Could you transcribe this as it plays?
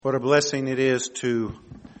What a blessing it is to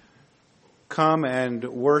come and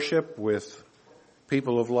worship with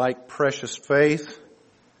people of like precious faith.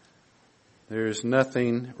 There is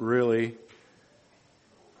nothing really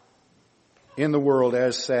in the world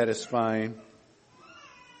as satisfying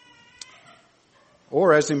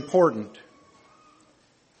or as important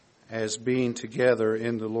as being together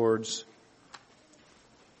in the Lord's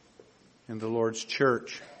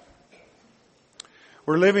church.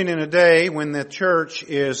 We're living in a day when the church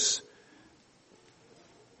is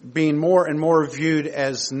being more and more viewed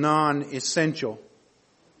as non-essential.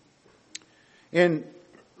 In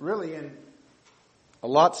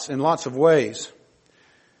lots of ways.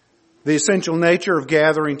 The essential nature of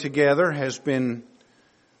gathering together has been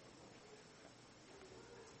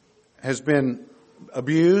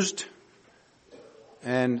abused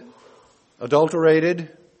and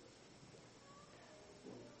adulterated,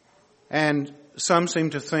 and some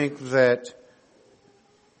seem to think that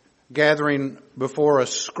gathering before a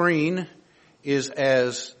screen is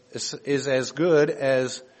as good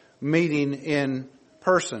as meeting in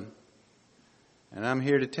person. And I'm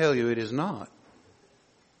here to tell you it is not.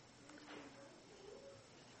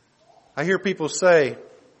 I hear people say,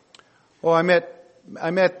 "Oh, I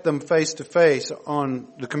met them face to face on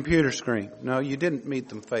the computer screen." No, you didn't meet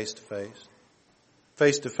them face to face.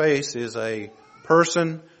 Face to face is a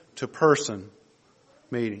person to person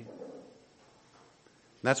meeting.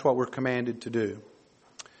 That's what we're commanded to do.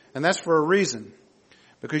 And that's for a reason.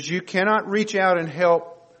 Because you cannot reach out and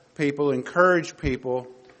help people, encourage people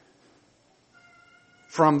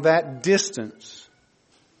from that distance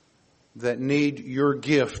that need your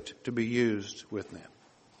gift to be used with them.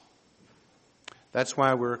 That's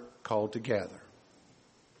why we're called to gather.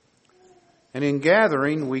 And in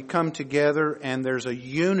gathering, we come together and there's a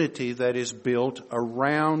unity that is built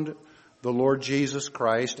around the Lord Jesus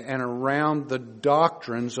Christ and around the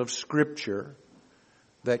doctrines of Scripture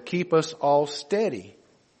that keep us all steady.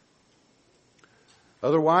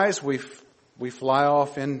 Otherwise, we fly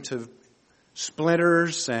off into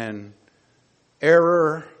splinters and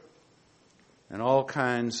error, and all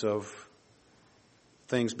kinds of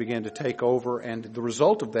things begin to take over, and the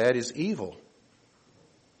result of that is evil.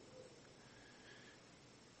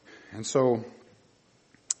 And so,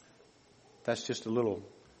 that's just a little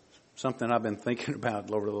something I've been thinking about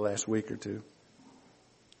over the last week or two.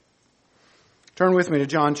 Turn with me to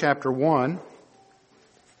John chapter 1.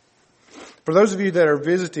 For those of you that are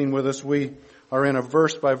visiting with us, we are in a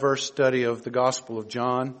verse-by-verse study of the Gospel of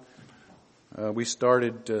John. We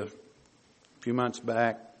started a few months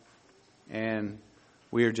back, and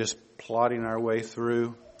we are just plodding our way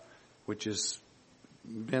through, which has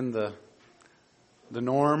been the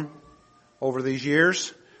norm over these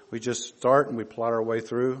years. We just start and we plot our way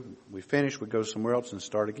through. We finish, we go somewhere else and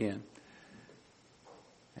start again.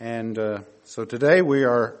 And so today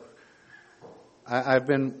I've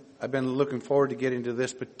been looking forward to getting to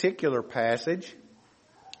this particular passage.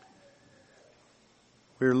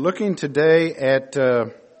 We're looking today at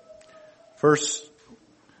the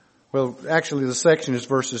section is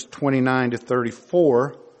verses 29 to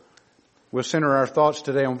 34. We'll center our thoughts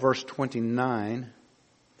today on verse 29.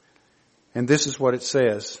 And this is what it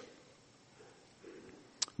says.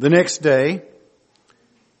 The next day,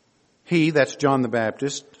 he, that's John the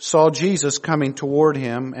Baptist, saw Jesus coming toward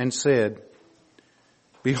him and said,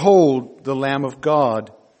 "Behold the Lamb of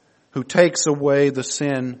God who takes away the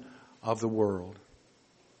sin of the world.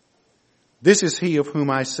 This is he of whom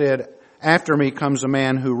I said, after me comes a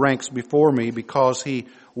man who ranks before me because he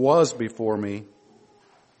was before me.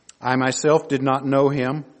 I myself did not know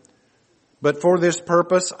him, but for this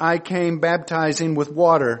purpose I came baptizing with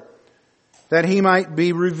water, that he might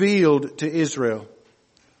be revealed to Israel.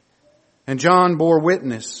 And John bore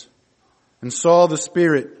witness and I saw the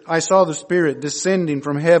Spirit descending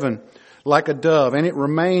from heaven like a dove, and it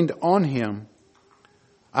remained on him.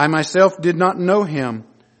 I myself did not know him,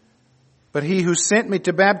 but he who sent me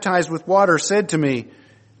to baptize with water said to me,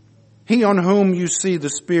 he on whom you see the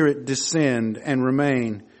Spirit descend and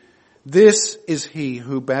remain, this is he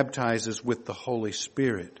who baptizes with the Holy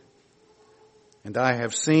Spirit. And I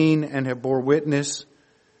have seen and have bore witness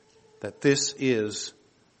that this is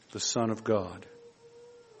the Son of God."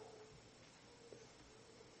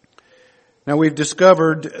 Now we've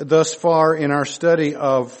discovered thus far in our study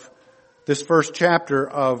of this first chapter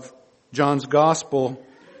of John's Gospel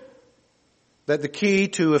that the key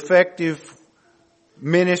to effective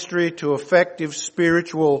ministry, to effective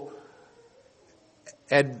spiritual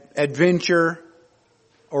adventure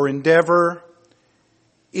or endeavor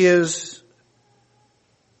is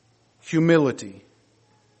humility.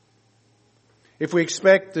 If we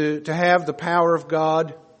expect to have the power of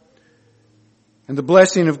God and the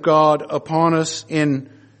blessing of God upon us in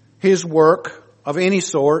His work of any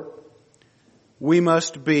sort, we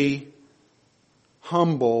must be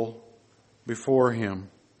humble before Him.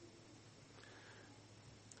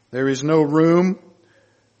 There is no room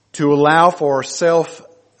to allow for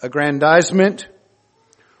self-aggrandizement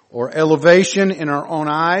or elevation in our own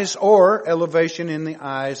eyes or elevation in the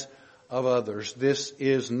eyes of others. This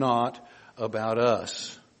is not about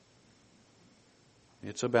us.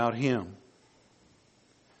 It's about Him.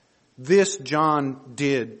 This John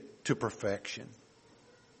did to perfection.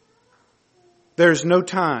 There's no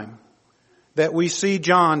time that we see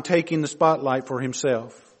John taking the spotlight for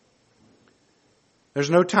himself. There's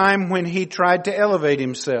no time when he tried to elevate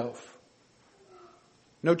himself.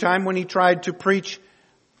 No time when he tried to preach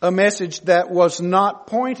a message that was not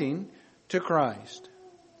pointing to Christ.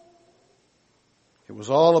 It was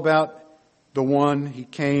all about the one he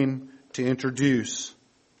came to introduce.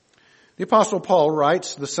 The Apostle Paul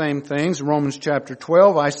writes the same things in Romans chapter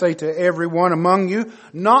 12. I say to everyone among you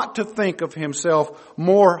not to think of himself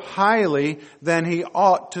more highly than he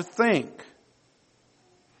ought to think.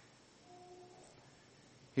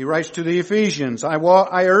 He writes to the Ephesians, I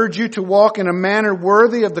urge you to walk in a manner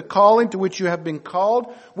worthy of the calling to which you have been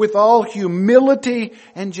called, with all humility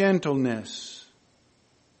and gentleness.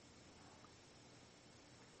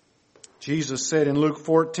 Jesus said in Luke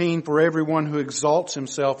 14, for everyone who exalts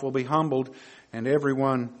himself will be humbled, and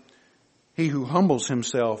he who humbles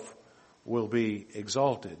himself will be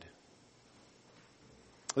exalted.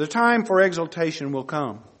 The time for exaltation will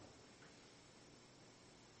come,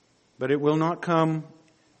 but it will not come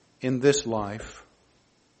in this life.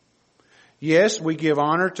 Yes, we give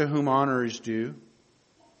honor to whom honor is due,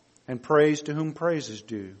 and praise to whom praise is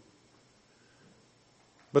due.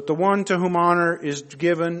 But the one to whom honor is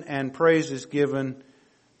given and praise is given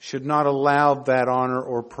should not allow that honor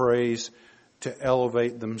or praise to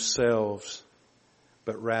elevate themselves,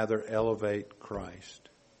 but rather elevate Christ.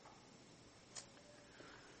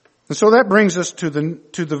 And so that brings us to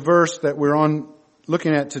the verse that we're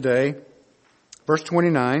looking at today, verse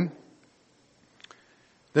 29.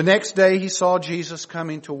 The next day he saw Jesus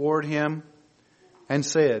coming toward him and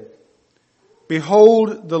said,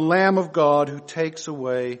 Behold the Lamb of God who takes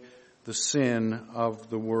away the sin of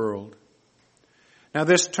the world. Now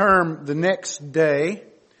this term, the next day,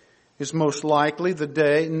 is most likely the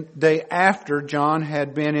day after John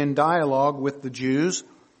had been in dialogue with the Jews.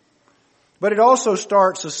 But it also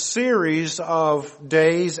starts a series of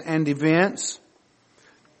days and events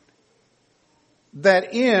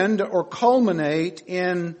that end or culminate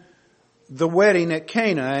in the wedding at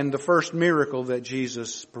Cana and the first miracle that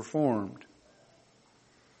Jesus performed.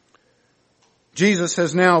 Jesus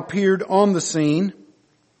has now appeared on the scene,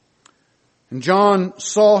 and John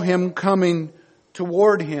saw him coming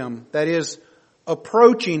toward him, that is,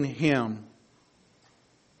 approaching him.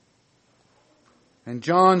 And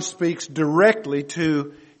John speaks directly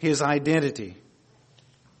to his identity.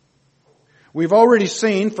 We've already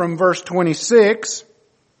seen from verse 26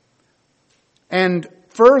 and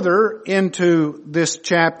further into this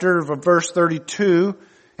chapter of verse 32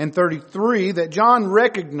 and 33 that John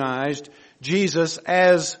recognized Jesus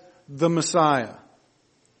as the Messiah.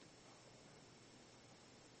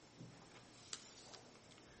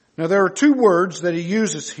 Now there are two words that he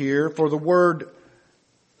uses here for the word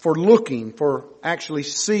for looking, for actually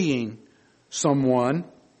seeing someone.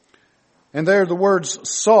 And they're the words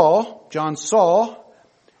saw, John saw,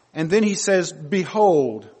 and then he says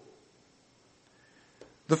behold.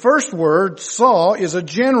 The first word, saw, is a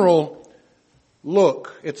general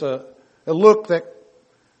look. It's a look that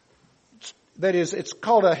is, it's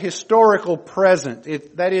called a historical present.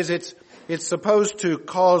 That is, it's supposed to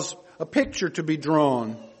cause a picture to be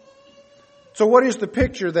drawn. So what is the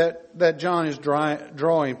picture that John is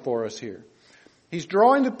drawing for us here? He's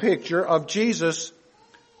drawing the picture of Jesus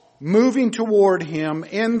moving toward him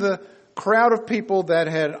in the crowd of people that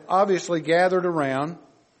had obviously gathered around.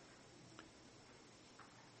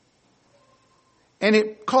 And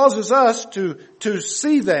it causes us to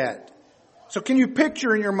see that. So can you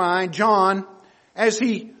picture in your mind John as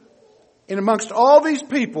he, in amongst all these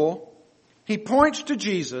people, he points to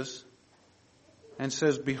Jesus and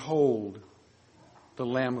says, behold, the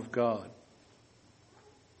Lamb of God.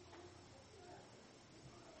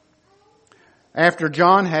 After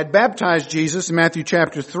John had baptized Jesus in Matthew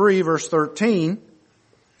chapter 3 verse 13,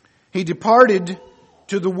 he departed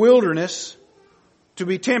to the wilderness to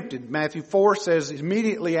be tempted. Matthew 4 says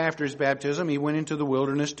immediately after his baptism, he went into the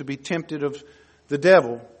wilderness to be tempted of the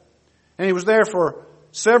devil. And he was there for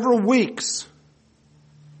several weeks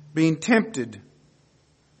being tempted.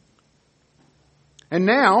 And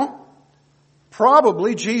now,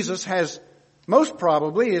 Jesus most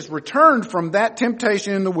probably is returned from that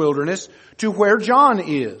temptation in the wilderness to where John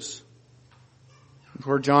is,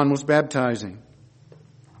 where John was baptizing.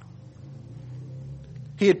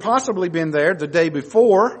 He had possibly been there the day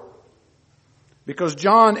before, because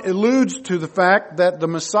John alludes to the fact that the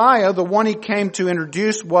Messiah, the one he came to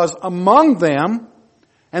introduce, was among them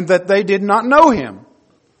and that they did not know him.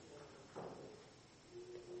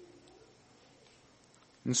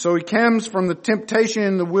 And so he comes from the temptation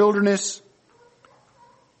in the wilderness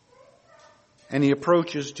and he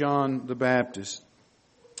approaches John the Baptist.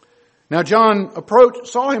 Now John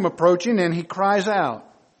saw him approaching and he cries out,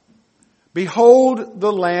 "Behold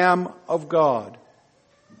the Lamb of God."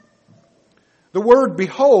 The word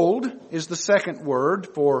behold is the second word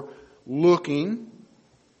for looking.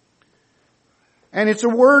 And it's a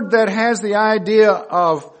word that has the idea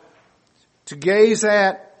of to gaze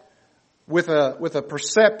at with a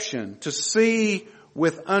perception, to see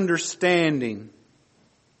with understanding.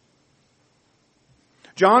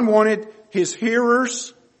 John wanted his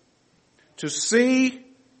hearers to see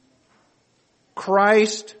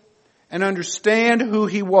Christ and understand who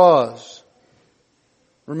he was.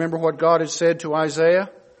 Remember what God had said to Isaiah?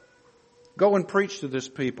 Go and preach to this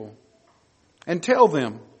people and tell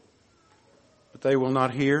them, but they will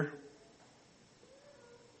not hear.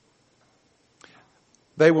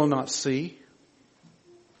 They will not see.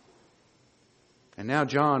 And now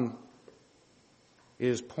John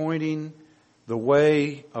is pointing the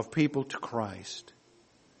way of people to Christ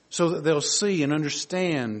so that they'll see and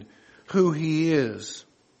understand who he is.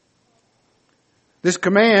 This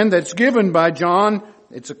command that's given by John,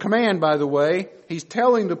 it's a command, by the way. He's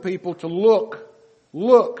telling the people to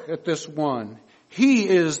look at this one. He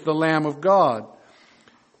is the Lamb of God.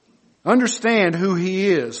 Understand who he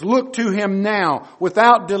is. Look to him now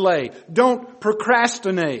without delay. Don't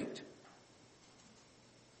procrastinate.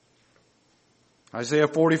 Isaiah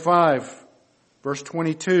 45, verse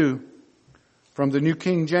 22 from the New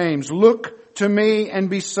King James. Look to me and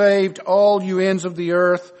be saved, all you ends of the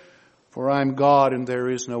earth, for I am God and there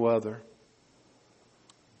is no other.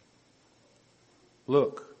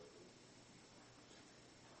 Look.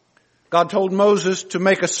 God told Moses to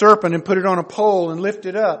make a serpent and put it on a pole and lift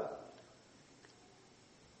it up.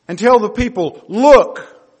 And tell the people, look.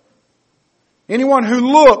 Anyone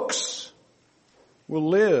who looks will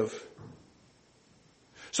live.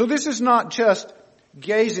 So this is not just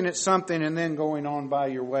gazing at something and then going on by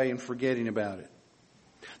your way and forgetting about it.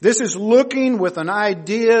 This is looking with an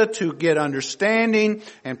idea to get understanding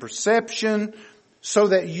and perception so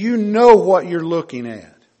that you know what you're looking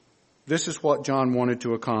at. This is what John wanted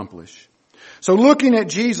to accomplish. So looking at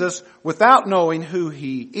Jesus without knowing who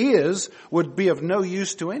he is would be of no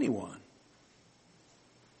use to anyone.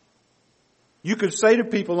 You could say to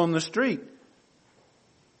people on the street,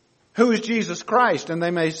 who is Jesus Christ? And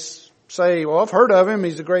they may say, well, I've heard of him.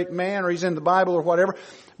 He's a great man, or he's in the Bible or whatever.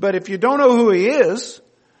 But if you don't know who he is,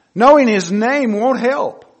 knowing his name won't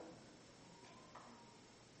help.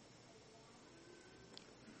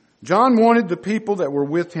 John wanted the people that were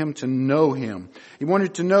with him to know him. He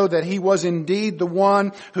wanted to know that he was indeed the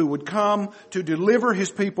one who would come to deliver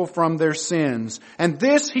his people from their sins. And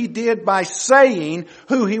this he did by saying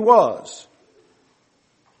who he was.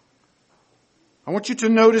 I want you to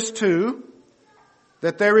notice too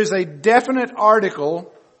that there is a definite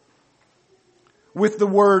article with the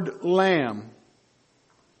word lamb.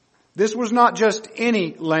 This was not just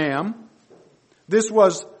any lamb. This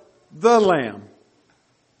was the Lamb.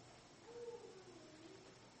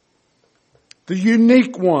 The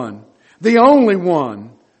unique one. The only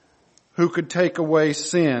one who could take away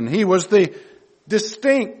sin. He was the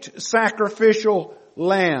distinct sacrificial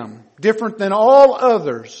lamb, different than all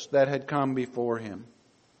others that had come before him.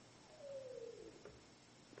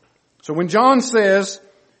 So when John says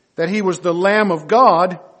that he was the Lamb of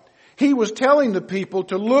God, he was telling the people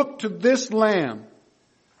to look to this lamb.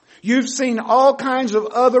 You've seen all kinds of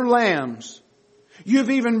other lambs. You've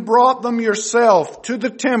even brought them yourself to the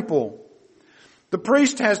temple. The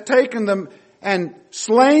priest has taken them and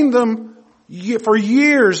slain them for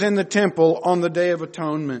years in the temple on the Day of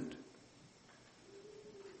Atonement.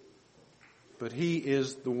 But he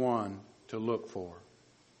is the one to look for.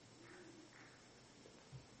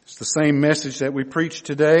 It's the same message that we preach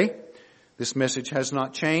today. This message has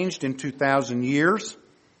not changed in 2,000 years.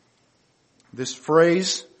 This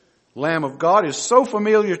phrase, Lamb of God, is so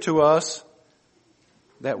familiar to us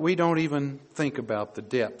that we don't even think about the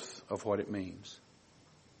depth of what it means.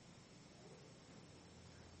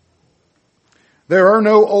 There are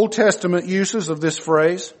no Old Testament uses of this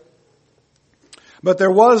phrase, but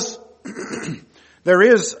there was There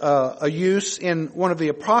is a use in one of the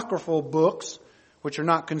apocryphal books, which are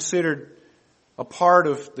not considered a part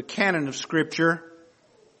of the canon of Scripture.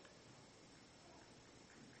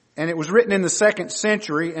 And it was written in the 2nd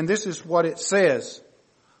century, and this is what it says.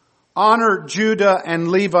 Honor Judah and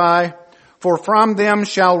Levi, for from them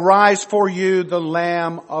shall rise for you the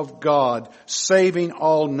Lamb of God, saving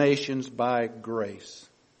all nations by grace.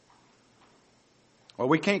 Well,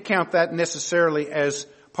 we can't count that necessarily as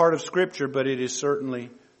part of Scripture, but it is certainly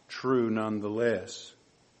true nonetheless.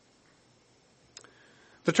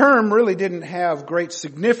 The term really didn't have great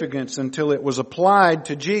significance until it was applied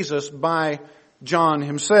to Jesus by John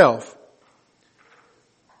himself.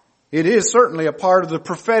 It is certainly a part of the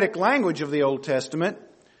prophetic language of the Old Testament.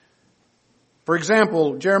 For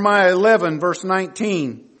example, Jeremiah 11 verse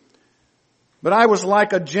 19. But I was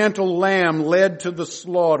like a gentle lamb led to the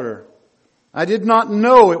slaughter. I did not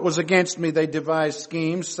know it was against me they devised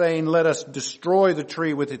schemes, saying, let us destroy the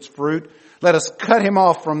tree with its fruit. Let us cut him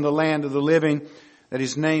off from the land of the living, that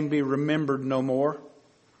his name be remembered no more.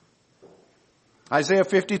 Isaiah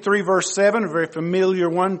 53 verse 7, a very familiar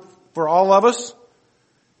one for all of us.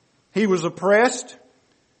 He was oppressed,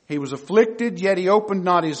 he was afflicted, yet he opened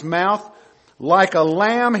not his mouth. Like a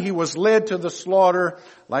lamb he was led to the slaughter,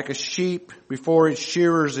 like a sheep before its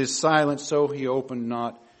shearers is silent, so he opened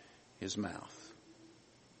not his mouth.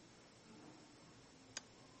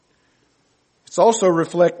 It's also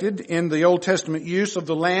reflected in the Old Testament use of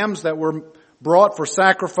the lambs that were brought for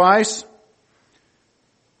sacrifice.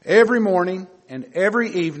 Every morning and every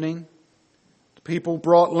evening, the people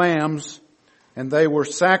brought lambs and they were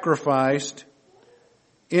sacrificed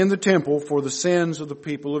in the temple for the sins of the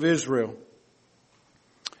people of Israel.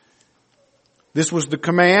 This was the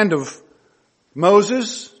command of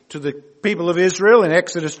Moses to the people of Israel in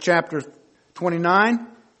Exodus chapter 29.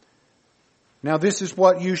 Now this is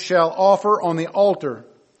what you shall offer on the altar.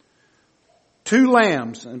 2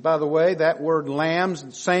 lambs. And by the way, that word lambs,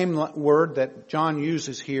 the same word that John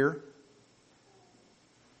uses here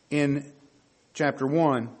in chapter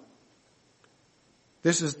 1.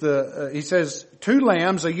 This is he says, 2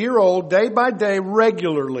 lambs, a year old, day by day,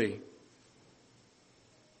 regularly.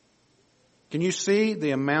 Can you see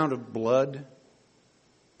the amount of blood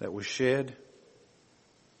that was shed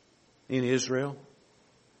in Israel?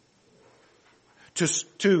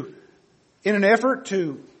 In an effort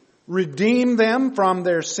to redeem them from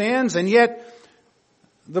their sins, and yet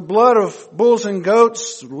the blood of bulls and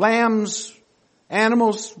goats, lambs,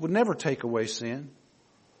 animals would never take away sin.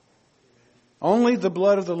 Only the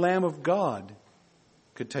blood of the Lamb of God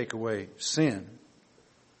could take away sin.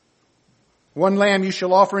 1 lamb you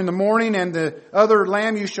shall offer in the morning, and the other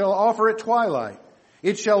lamb you shall offer at twilight.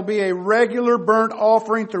 It shall be a regular burnt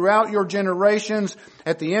offering throughout your generations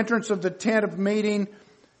at the entrance of the tent of meeting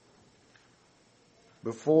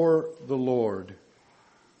before the Lord.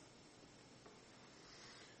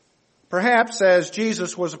 Perhaps as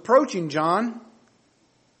Jesus was approaching John,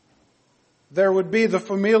 there would be the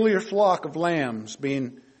familiar flock of lambs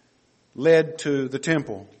being led to the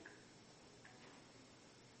temple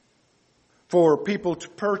for people to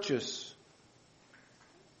purchase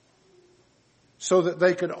so that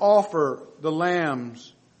they could offer the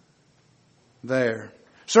lambs there.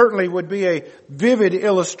 Certainly would be a vivid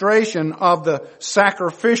illustration of the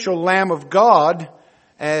sacrificial Lamb of God,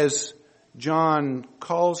 as John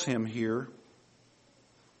calls him here.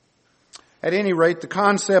 At any rate, the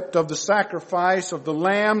concept of the sacrifice of the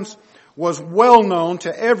lambs was well known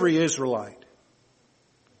to every Israelite.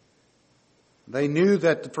 They knew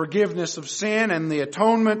that the forgiveness of sin and the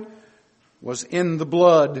atonement was in the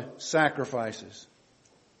blood sacrifices.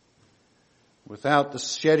 Without the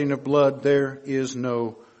shedding of blood, there is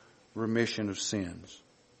no remission of sins.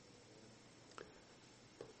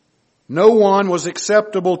 No one was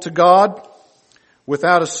acceptable to God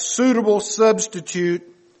without a suitable substitute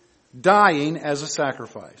dying as a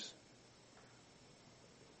sacrifice.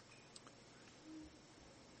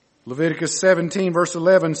 Leviticus 17 verse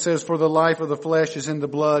 11 says, for the life of the flesh is in the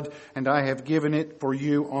blood, and I have given it for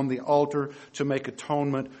you on the altar to make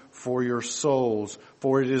atonement for your souls.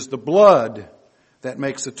 For it is the blood that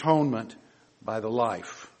makes atonement by the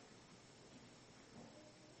life.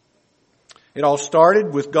 It all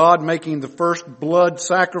started with God making the first blood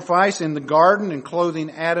sacrifice in the garden and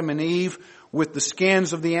clothing Adam and Eve with the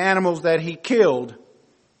skins of the animals that he killed.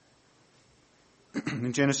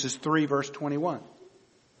 In Genesis 3 verse 21.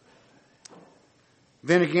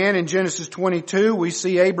 Then again in Genesis 22 we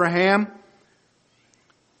see Abraham,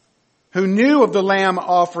 who knew of the lamb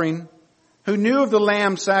offering, who knew of the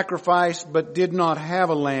lamb sacrifice but did not have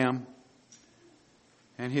a lamb,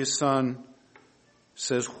 and his son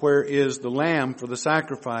says, "Where is the lamb for the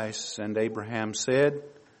sacrifice?" And Abraham said,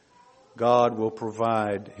 "God will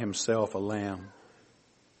provide himself a lamb."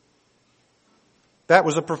 That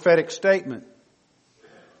was a prophetic statement.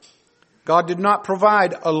 God did not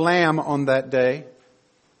provide a lamb on that day.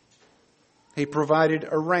 He provided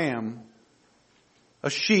a ram, a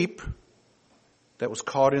sheep that was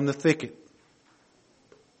caught in the thicket.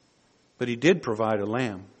 But he did provide a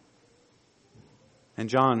lamb. And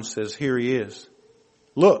John says, here he is.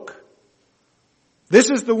 Look, this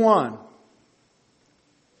is the one.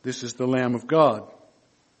 This is the Lamb of God.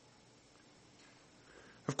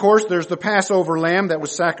 Of course, there's the Passover lamb that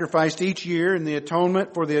was sacrificed each year in the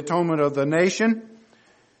atonement for the atonement of the nation.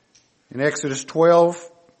 In Exodus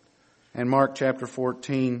 12 and Mark chapter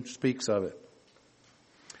 14 speaks of it.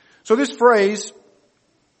 So this phrase,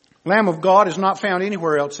 Lamb of God, is not found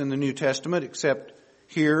anywhere else in the New Testament except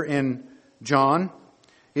here in John.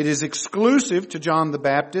 It is exclusive to John the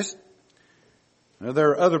Baptist. Now,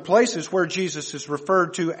 there are other places where Jesus is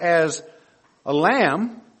referred to as a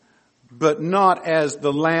lamb, but not as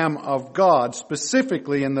the Lamb of God,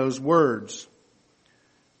 specifically in those words.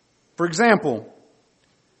 For example,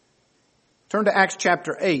 turn to Acts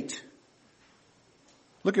chapter 8.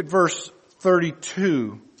 Look at verse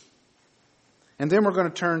 32. And then we're going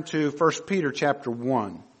to turn to 1 Peter chapter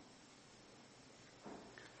 1.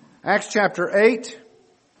 Acts chapter 8.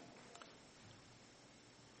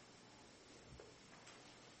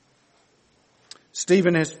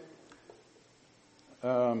 Stephen has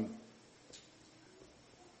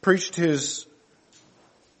preached his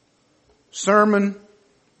sermon.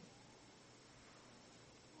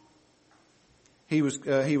 He was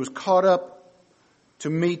caught up to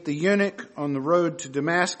meet the eunuch on the road to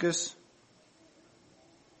Damascus.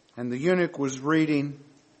 And the eunuch was reading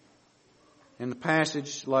in the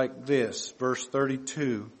passage like this, verse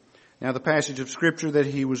 32. Now the passage of Scripture that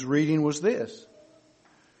he was reading was this.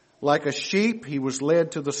 Like a sheep he was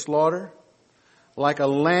led to the slaughter. Like a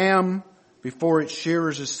lamb before its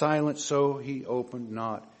shearers is silent, so he opened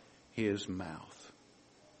not his mouth.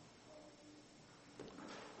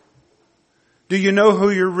 Do you know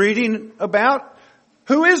who you're reading about?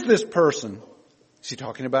 Who is this person? Is he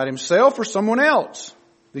talking about himself or someone else?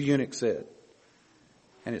 The eunuch said.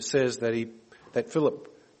 And it says that Philip,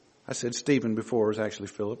 I said Stephen before, it was actually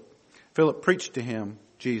Philip. Philip preached to him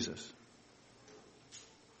Jesus.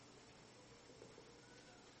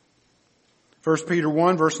 1 Peter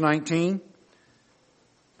 1 verse 19.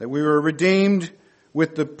 That we were redeemed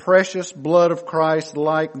with the precious blood of Christ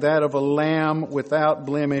like that of a lamb without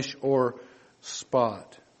blemish or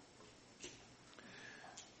spot.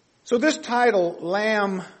 So this title,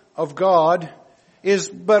 Lamb of God, is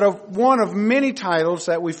but one of many titles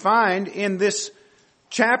that we find in this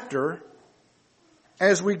chapter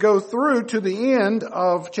as we go through to the end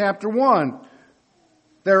of chapter 1.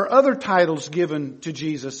 There are other titles given to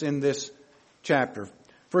Jesus in this chapter.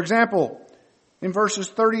 For example, in verses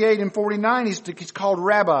 38 and 49, he's called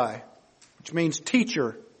Rabbi, which means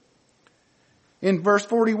teacher. In verse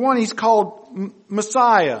 41, he's called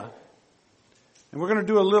Messiah. And we're going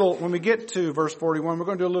to do when we get to verse 41, we're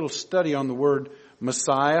going to do a little study on the word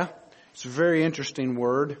Messiah. It's a very interesting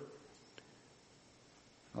word.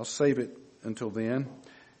 I'll save it until then.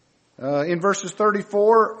 In verses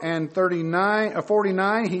 34 and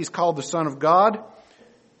 49, he's called the Son of God.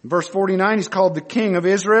 In verse 49, he's called the King of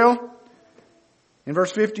Israel. In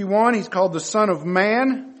verse 51, he's called the Son of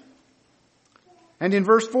Man. And in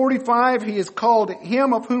verse 45, he is called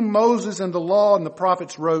him of whom Moses and the law and the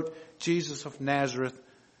prophets wrote, Jesus of Nazareth,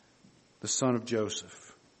 the son of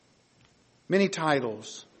Joseph. Many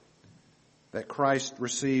titles that Christ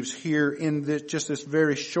receives here in this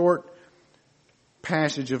very short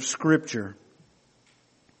passage of Scripture.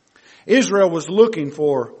 Israel was looking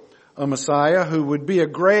for a Messiah who would be a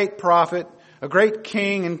great prophet, a great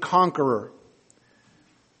king and conqueror.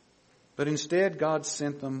 But instead, God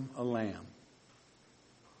sent them a lamb.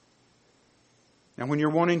 Now, when you're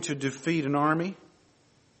wanting to defeat an army,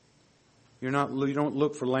 you don't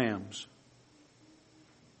look for lambs.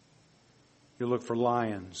 You look for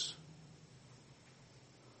lions.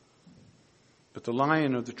 But the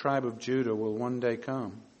Lion of the tribe of Judah will one day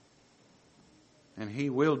come, and he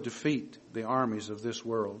will defeat the armies of this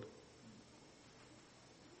world.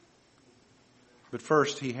 But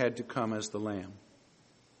first, he had to come as the Lamb.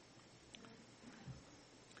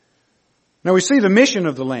 Now we see the mission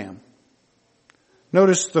of the Lamb.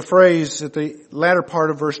 Notice the phrase at the latter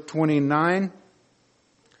part of verse 29.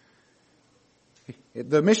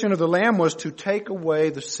 The mission of the Lamb was to take away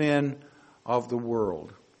the sin of the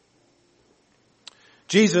world.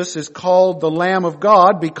 Jesus is called the Lamb of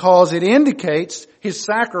God because it indicates His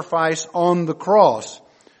sacrifice on the cross.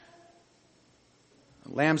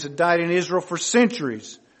 Lambs had died in Israel for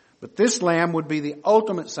centuries, but this lamb would be the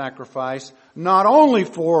ultimate sacrifice, not only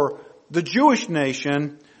for the Jewish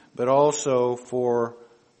nation, but also for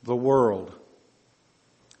the world.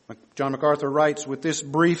 John MacArthur writes, with this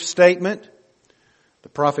brief statement, the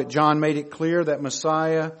prophet John made it clear that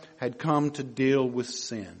Messiah had come to deal with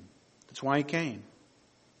sin. That's why He came,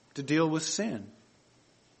 to deal with sin.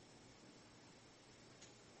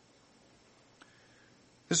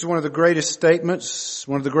 This is one of the greatest statements,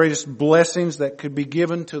 one of the greatest blessings that could be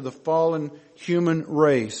given to the fallen human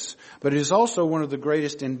race. But it is also one of the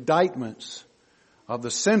greatest indictments of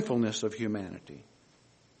the sinfulness of humanity.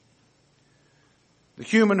 The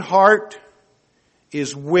human heart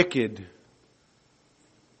is wicked.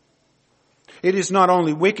 It is not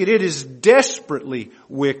only wicked, it is desperately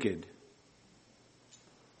wicked.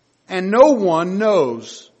 And no one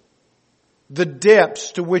knows the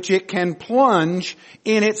depths to which it can plunge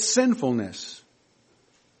in its sinfulness.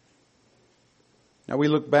 Now we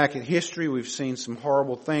look back at history, we've seen some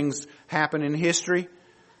horrible things happen in history,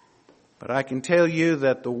 but I can tell you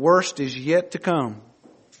that the worst is yet to come.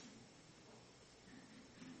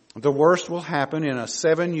 The worst will happen in a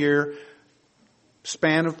 7-year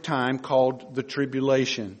span of time called the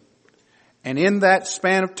tribulation. And in that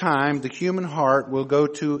span of time, the human heart will go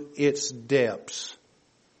to its depths.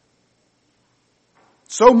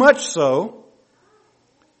 So much so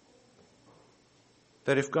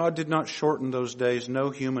that if God did not shorten those days, no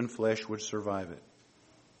human flesh would survive it.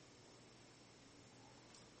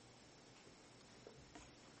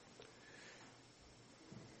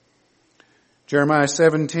 Jeremiah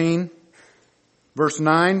 17, verse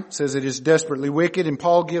 9 says it is desperately wicked, and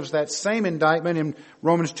Paul gives that same indictment in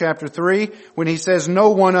Romans chapter 3 when he says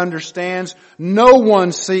no one understands, no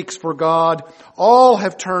one seeks for God, all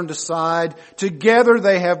have turned aside, together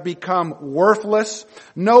they have become worthless,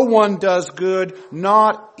 no one does good,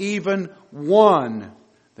 not even one.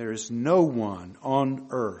 There is no one on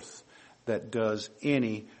earth that does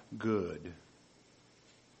any good.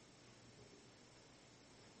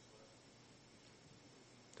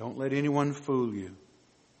 Don't let anyone fool you.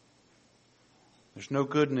 There's no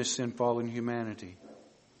goodness in fallen humanity.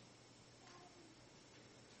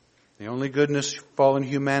 The only goodness fallen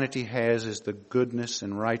humanity has is the goodness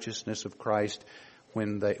and righteousness of Christ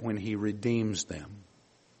when He redeems them.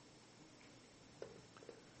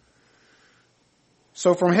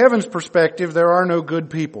 So from heaven's perspective, there are no good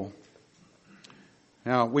people.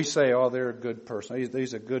 Now, we say, oh, they're a good person.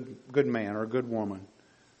 He's a good man or a good woman.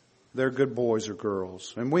 They're good boys or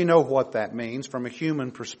girls. And we know what that means. From a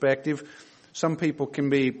human perspective, some people can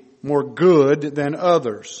be more good than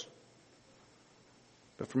others.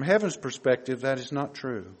 But from heaven's perspective, that is not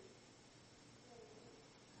true.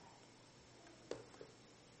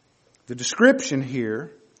 The description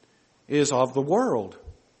here is of the world.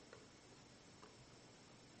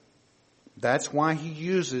 That's why he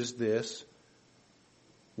uses this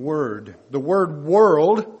word. The word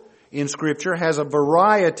world in Scripture has a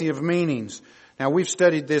variety of meanings. Now, we've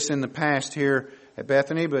studied this in the past here at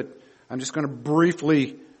Bethany, but I'm just going to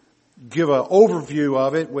briefly give an overview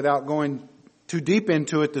of it without going too deep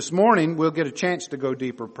into it this morning. We'll get a chance to go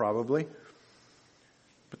deeper probably.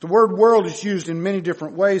 But the word world is used in many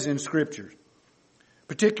different ways in Scripture,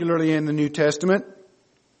 particularly in the New Testament.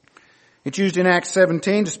 It's used in Acts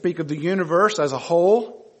 17 to speak of the universe as a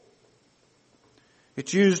whole.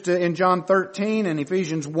 It's used in John 13 and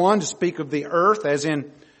Ephesians 1 to speak of the earth as in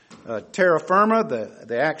terra firma,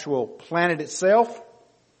 the actual planet itself.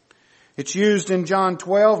 It's used in John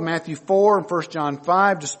 12, Matthew 4, and 1 John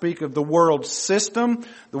 5 to speak of the world system,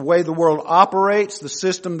 the way the world operates, the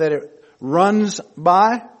system that it runs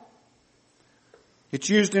by. It's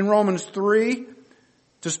used in Romans 3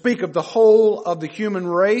 to speak of the whole of the human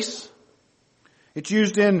race. It's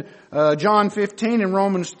used in John 15 and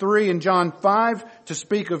Romans 3 and John 5 to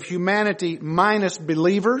speak of humanity minus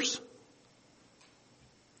believers.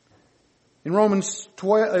 In Romans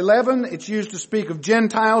 11, it's used to speak of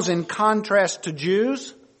Gentiles in contrast to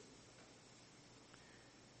Jews.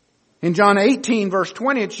 In John 18, verse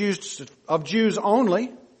 20, it's used of Jews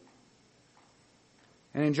only.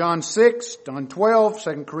 And in John 6, John 12,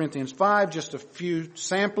 2 Corinthians 5, just a few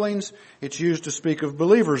samplings, it's used to speak of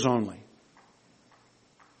believers only.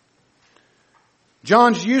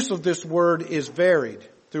 John's use of this word is varied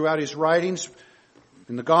throughout his writings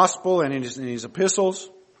in the gospel and in his epistles.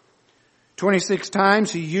 26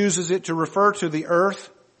 times he uses it to refer to the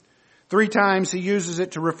earth. 3 times he uses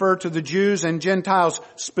it to refer to the Jews and Gentiles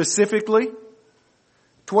specifically.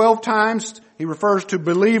 12 times he refers to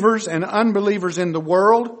believers and unbelievers in the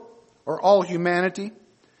world, or all humanity.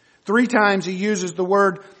 3 times he uses the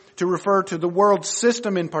word to refer to the world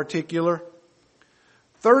system in particular.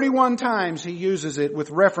 31 times he uses it with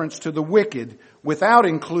reference to the wicked without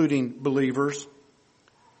including believers,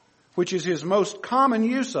 which is his most common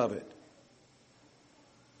use of it.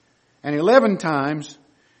 And 11 times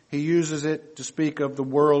he uses it to speak of the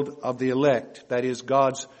world of the elect, that is,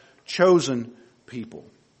 God's chosen people.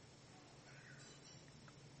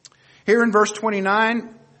 Here in verse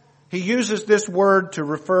 29, he uses this word to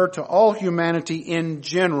refer to all humanity in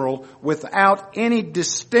general without any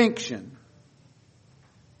distinction.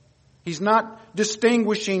 He's not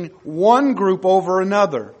distinguishing one group over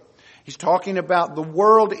another. He's talking about the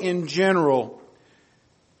world in general.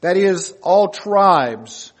 That is, all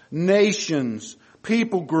tribes, nations,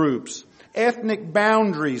 people groups, ethnic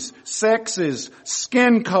boundaries, sexes,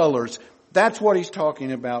 skin colors. That's what he's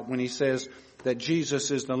talking about when he says that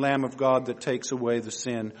Jesus is the Lamb of God that takes away the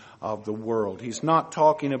sin of the world. He is not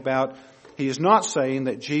saying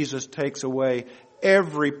that Jesus takes away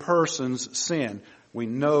every person's sin. We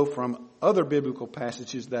know from other biblical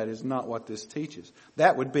passages that is not what this teaches.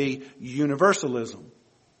 That would be universalism.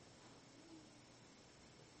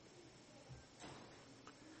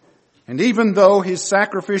 And even though his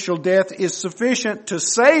sacrificial death is sufficient to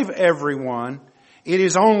save everyone, it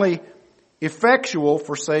is only effectual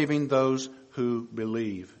for saving those who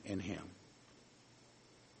believe in him.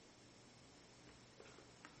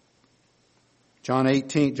 John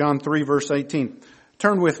 3 verse 18.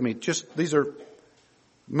 Turn with me.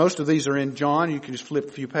 Most of these are in John. You can just flip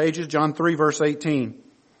a few pages. John 3 verse 18.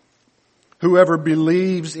 Whoever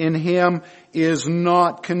believes in him is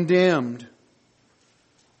not condemned.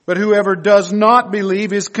 But whoever does not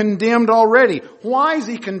believe is condemned already. Why is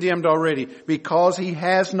he condemned already? Because he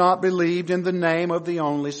has not believed in the name of the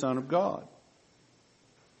only Son of God.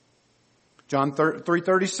 John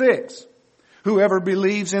 3:36. Whoever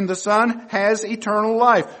believes in the Son has eternal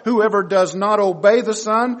life. Whoever does not obey the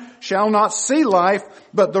Son shall not see life,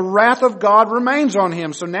 but the wrath of God remains on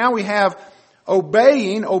him. So now we have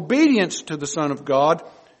obedience to the Son of God,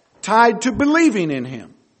 tied to believing in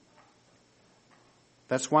him.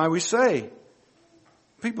 That's why we say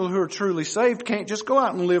people who are truly saved can't just go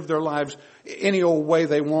out and live their lives any old way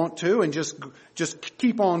they want to and just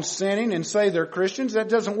keep on sinning and say they're Christians. That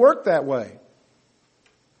doesn't work that way.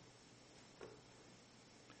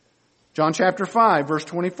 John chapter 5, verse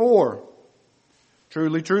 24.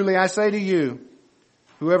 Truly, truly, I say to you,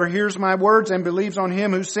 whoever hears my words and believes on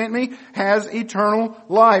him who sent me has eternal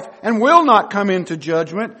life and will not come into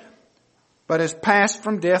judgment, but has passed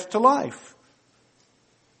from death to life.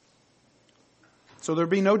 So there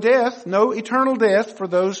be no death, no eternal death for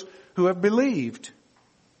those who have believed.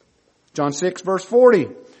 John 6, verse 40.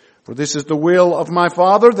 For this is the will of my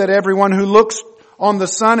Father, that everyone who looks on the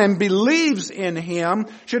Son and believes in him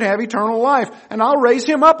should have eternal life. And I'll raise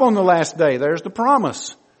him up on the last day. There's the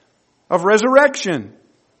promise of resurrection.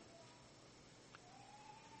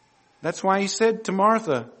 That's why he said to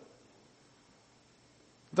Martha,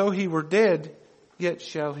 though he were dead, yet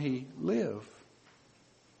shall he live.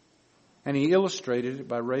 And he illustrated it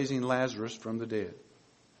by raising Lazarus from the dead.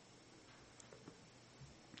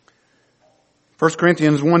 1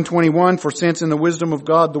 Corinthians 1:21, for since in the wisdom of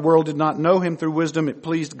God the world did not know him through wisdom, it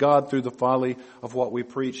pleased God through the folly of what we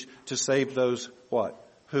preach to save those, what?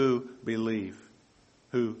 Who believe.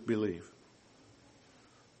 Who believe.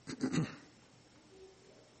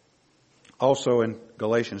 Also in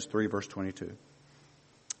Galatians 3 verse 22.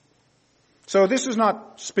 So this is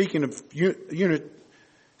not speaking of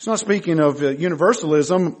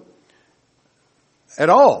universalism at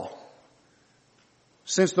all.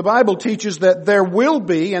 Since the Bible teaches that there will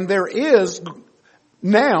be and there is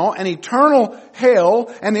now an eternal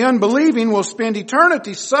hell, and the unbelieving will spend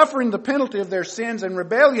eternity suffering the penalty of their sins and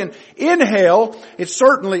rebellion in hell, it's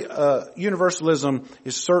certainly, universalism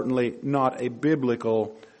is certainly not a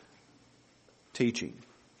biblical teaching.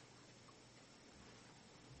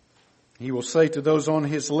 He will say to those on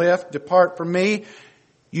his left, depart from me,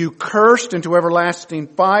 you cursed, into everlasting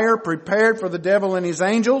fire, prepared for the devil and his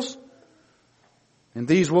angels. And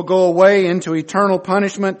these will go away into eternal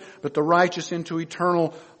punishment, but the righteous into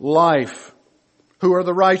eternal life. Who are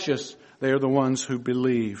the righteous? They are the ones who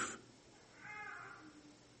believe.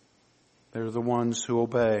 They're the ones who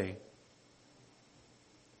obey.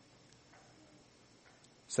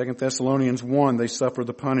 2 Thessalonians 1, they suffer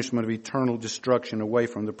the punishment of eternal destruction away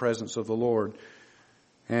from the presence of the Lord.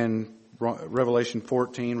 And Revelation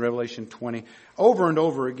 14, Revelation 20. Over and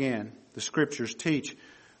over again, the Scriptures teach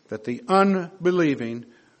that the unbelieving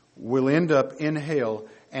will end up in hell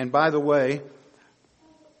And by the way,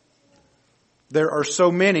 there are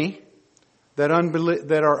so many that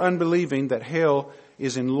are unbelieving that hell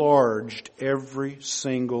is enlarged every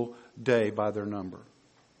single day by their number.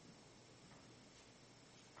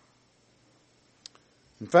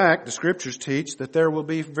 In fact, the Scriptures teach that there will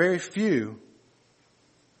be very few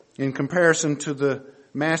in comparison to the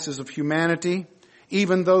masses of humanity.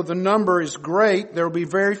 Even though the number is great, there will be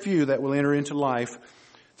very few that will enter into life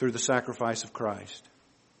through the sacrifice of Christ.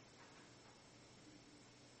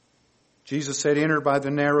 Jesus said, "Enter by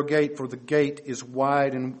the narrow gate, for the gate is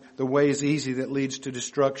wide and the way is easy that leads to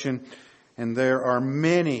destruction. And there are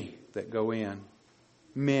many that go in."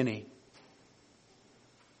 Many.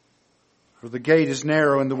 "For the gate is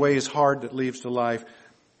narrow and the way is hard that leads to life,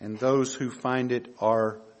 and those who find it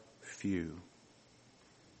are few."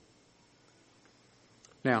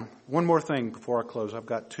 Now, one more thing before I close. I've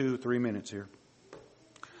got 2-3 minutes here.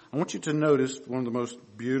 I want you to notice one of the most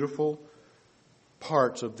beautiful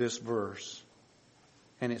parts of this verse.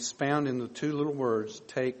 And it's found in the 2 little words,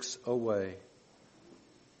 takes away.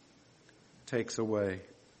 Takes away.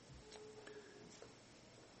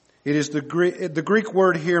 It is the Greek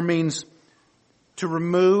word here means to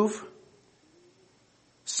remove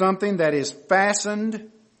something that is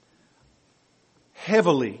fastened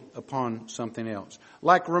heavily upon something else.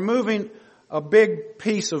 Like removing a big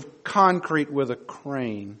piece of concrete with a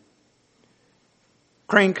crane.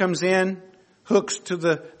 Crane comes in, hooks to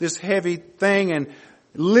this heavy thing and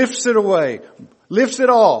lifts it away, lifts it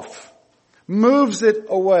off, moves it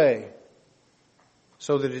away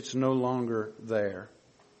so that it's no longer there.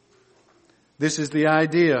 This is the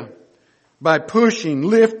idea. By pushing,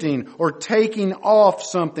 lifting, or taking off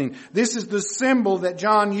something. This is the symbol that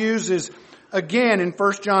John uses again in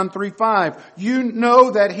 1 John 3:5. You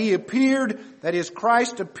know that He appeared, that is,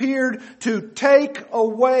 Christ appeared to take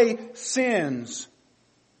away sins.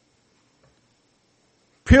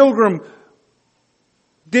 Pilgrim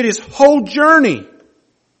did his whole journey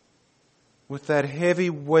with that heavy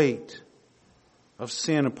weight of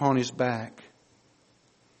sin upon his back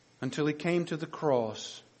until he came to the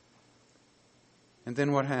cross. And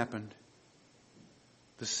then what happened?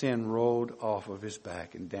 The sin rolled off of his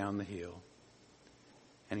back and down the hill.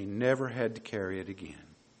 And he never had to carry it again.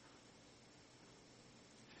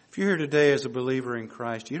 If you're here today as a believer in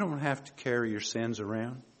Christ, you don't have to carry your sins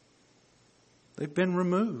around. They've been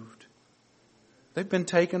removed. They've been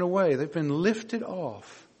taken away. They've been lifted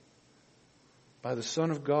off by the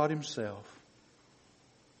Son of God Himself.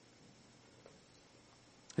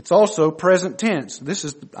 It's also present tense.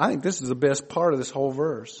 I think this is the best part of this whole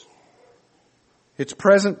verse. It's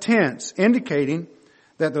present tense, indicating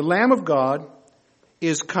that the Lamb of God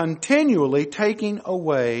is continually taking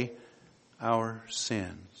away our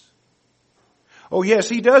sins. Oh yes,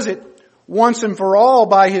 He does it once and for all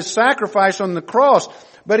by His sacrifice on the cross.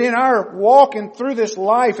 But in our walking through this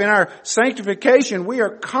life, in our sanctification, we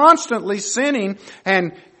are constantly sinning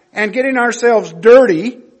and getting ourselves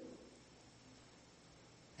dirty.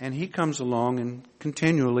 And He comes along and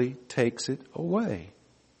continually takes it away.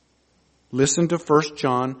 Listen to 1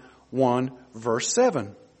 John 1 verse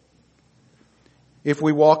 7. If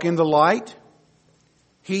we walk in the light,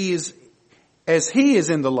 as He is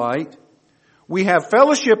in the light, we have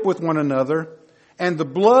fellowship with one another, and the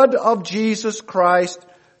blood of Jesus Christ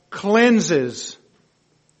cleanses.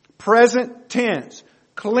 Present tense.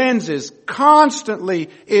 Cleanses. Constantly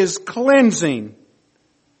is cleansing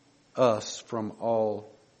us from all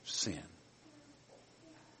sin.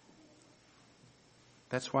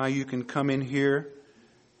 That's why you can come in here,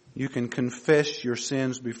 you can confess your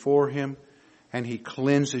sins before Him, and He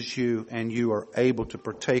cleanses you, and you are able to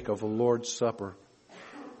partake of the Lord's Supper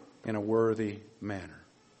in a worthy manner.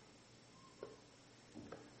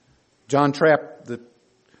 John Trapp,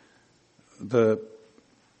 the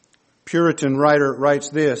Puritan writer, writes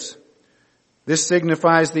this. This present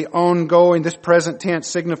tense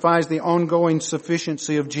signifies the ongoing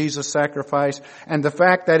sufficiency of Jesus' sacrifice and the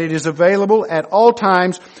fact that it is available at all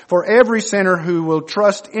times for every sinner who will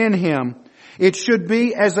trust in Him. It should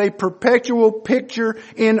be as a perpetual picture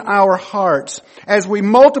in our hearts. As we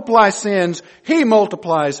multiply sins, He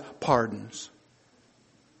multiplies pardons.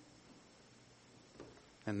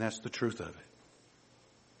 And that's the truth of it.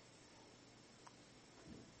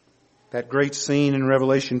 That great scene in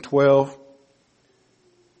Revelation 12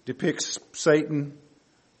 depicts Satan,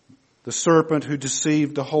 the serpent who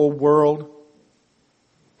deceived the whole world.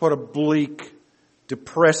 What a bleak,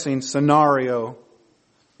 depressing scenario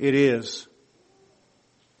it is.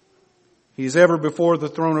 He's ever before the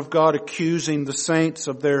throne of God accusing the saints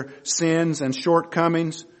of their sins and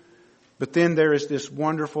shortcomings. But then there is this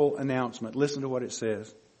wonderful announcement. Listen to what it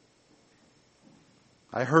says.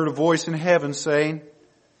 I heard a voice in heaven saying,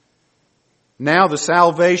 now the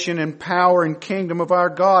salvation and power and kingdom of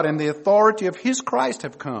our God and the authority of His Christ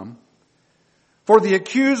have come. For the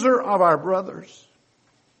accuser of our brothers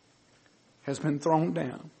has been thrown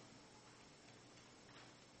down,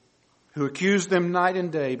 who accused them night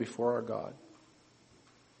and day before our God.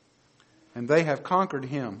 And they have conquered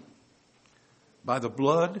him by the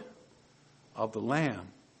blood of the Lamb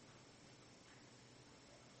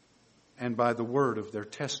and by the word of their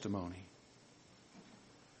testimony.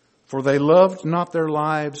 For they loved not their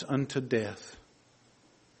lives unto death.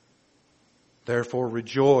 Therefore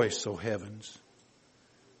rejoice, O heavens,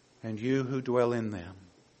 and you who dwell in them.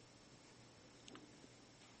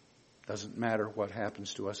 Doesn't matter what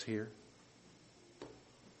happens to us here.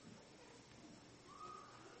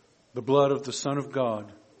 The blood of the Son of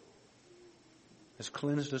God has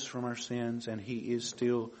cleansed us from our sins, and He is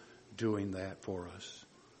still doing that for us,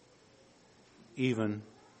 even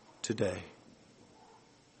today.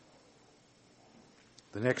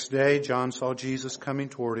 The next day, John saw Jesus coming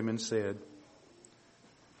toward him and said,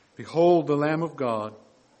 behold the Lamb of God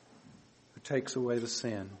who takes away the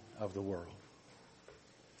sin of the world.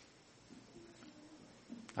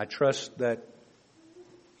 I trust that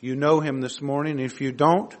you know Him this morning. If you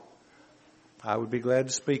don't, I would be glad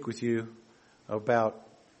to speak with you about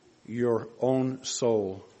your own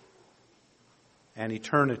soul and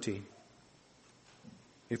eternity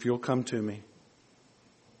if you'll come to me.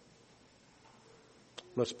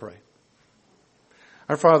 Let's pray.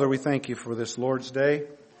 Our Father, we thank You for this Lord's Day.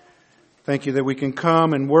 Thank You that we can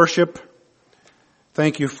come and worship.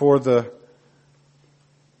 Thank You for the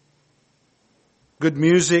good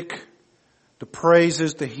music, the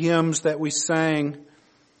praises, the hymns that we sang,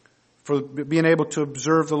 for being able to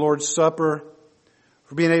observe the Lord's Supper,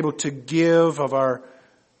 for being able to give of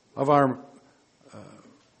our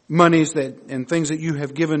monies and things that You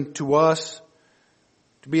have given to us,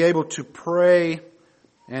 to be able to pray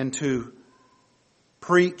and to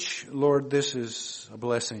preach. Lord, this is a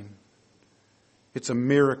blessing. It's a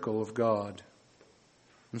miracle of God.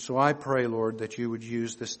 And so I pray, Lord, that You would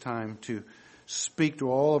use this time to speak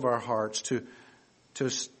to all of our hearts, to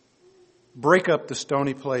break up the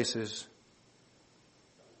stony places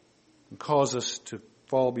and cause us to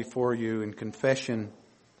fall before You in confession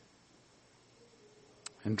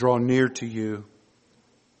and draw near to You.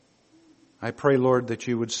 I pray, Lord, that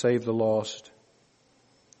You would save the lost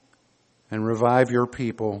and revive Your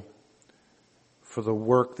people for the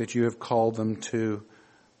work that You have called them to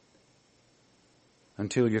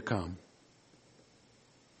until You come.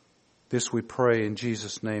 This we pray in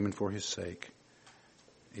Jesus' name and for His sake.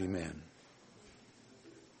 Amen.